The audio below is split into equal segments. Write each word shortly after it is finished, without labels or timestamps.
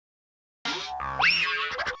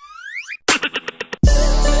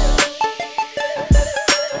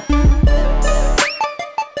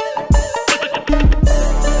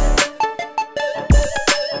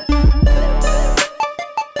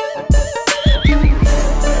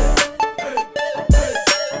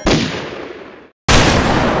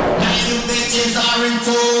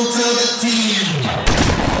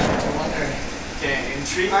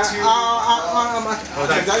條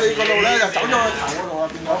仔你個路咧就走咗去頭嗰度啊，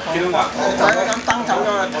變咗見到盞燈走咗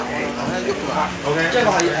去頭喐埋。OK。即係我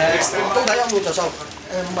係高底音會着數。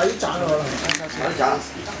唔係啲盞喎，可能。唔係啲盞。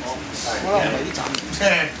可能唔係啲盞。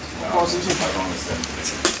過少少。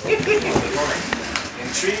In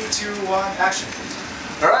 3, 2, 1, action.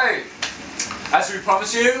 All right. As we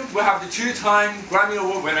promised you, we have the 2-time Grammy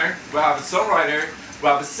Award winner. We have a songwriter. We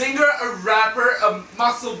have a singer, a rapper, a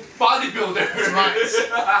muscle bodybuilder. That's right.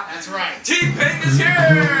 That's right. T-Pain is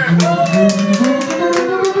here.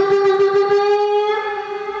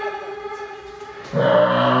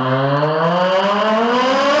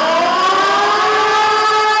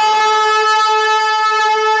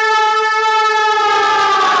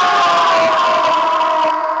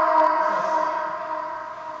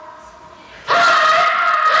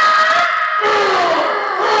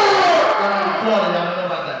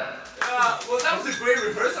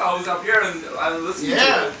 I was up here and listening to it.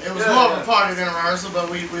 Yeah, it was more of a party than a rehearsal, but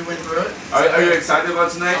we went through it. Are you excited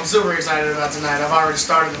about tonight? I'm super excited about tonight. I've already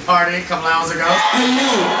started the party a couple hours ago. Hey,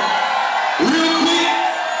 yo, real quick,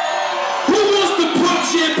 who wants to pop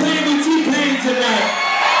champagne with T-Pain tonight?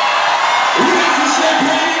 We got some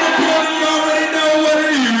champagne in the building, you already know what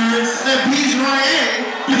it is. And Peach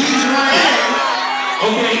Ryan. Peach Ryan.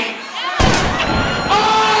 Okay.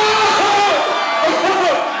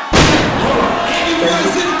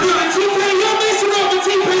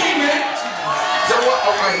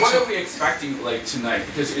 What are we expecting like tonight?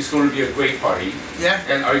 Because it's going to be a great party. Yeah.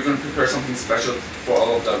 And are you going to prepare something special for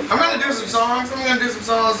all of them? I'm going to do some songs. Some special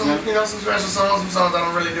songs, some songs I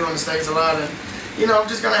don't really do in the States a lot. And, I'm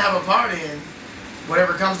just going to have a party and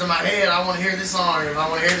whatever comes to my head, I want to hear this song. If I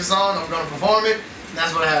want to hear this song, I'm going to perform it. And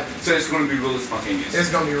that's what happens. So it's going to be really spontaneous. It's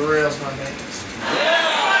going to be real spontaneous.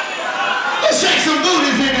 Yeah. Let's shake some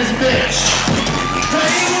booties in this bitch.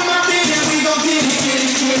 Playing with my bitch and we gon' get it.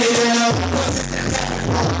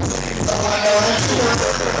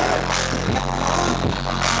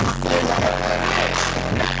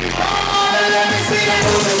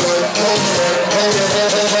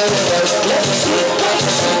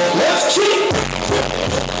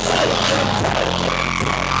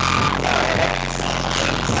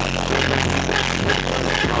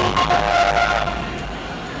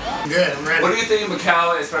 Good, I'm ready. What do you think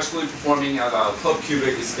Macau, especially performing at Club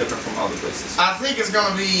Cubic, is different from other places? I think it's going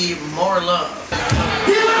to be more love.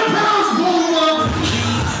 Give that house pull up.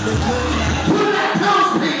 Put that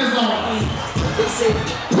house penis on.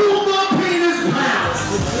 Pull the penis pounds.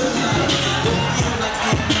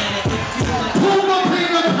 Pull the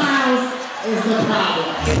penis pounds is the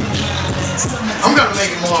problem. I'm going to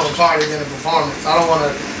make it more of a party than a performance. I don't want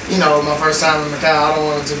to, my first time in Macau, I don't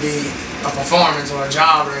want it to be a performance or a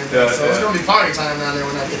job or anything. So it's going to be party time down there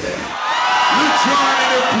when I get there. We're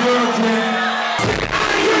trying to build it.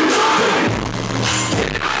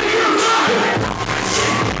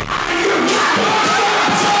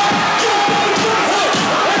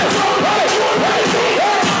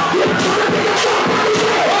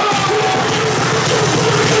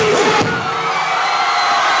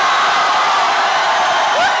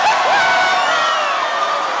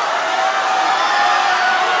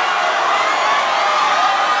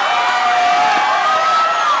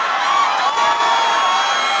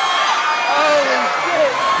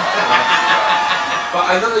 But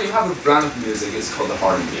I know that you have a brand of music, it's called the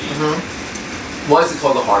R&B. Why is it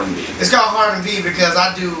called the R&B? It's called R&B because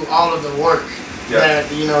I do all of the work that,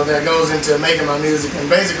 that goes into making my music. And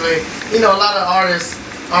basically, a lot of artists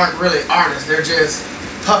aren't really artists, they're just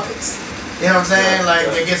puppets. You know what I'm saying?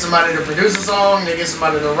 They get somebody to produce a song, they get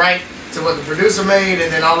somebody to write to what the producer made, and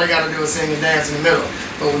then all they got to do is sing and dance in the middle.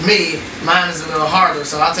 But with me, mine is a little harder,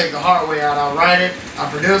 so I take the hard way out. I write it, I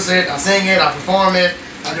produce it, I sing it, I perform it,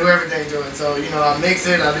 I do everything to it. So, I mix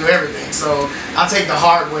it, I do everything. So I take the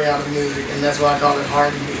hard way out of music, and that's why I call it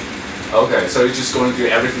R&B. Okay, so you're just going to do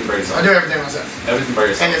everything by yourself? I do everything myself. Everything by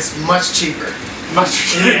yourself? And it's much cheaper. Much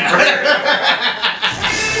cheaper?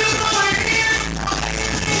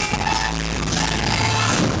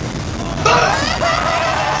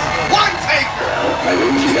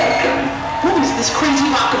 What is this crazy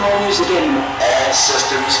rock and roll music anymore? All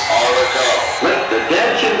systems are a go. Let the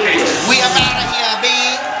dance begin. We up out of here, B.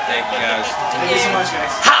 Thank you guys. Thank you so much,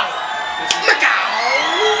 guys. How? Macau!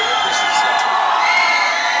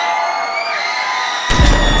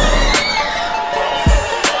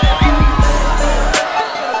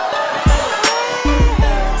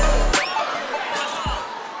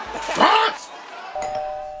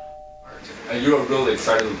 You are really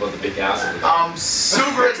excited about the big ass of it. I'm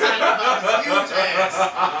super excited about this huge ass.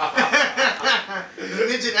 The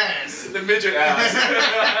midget ass. The midget ass.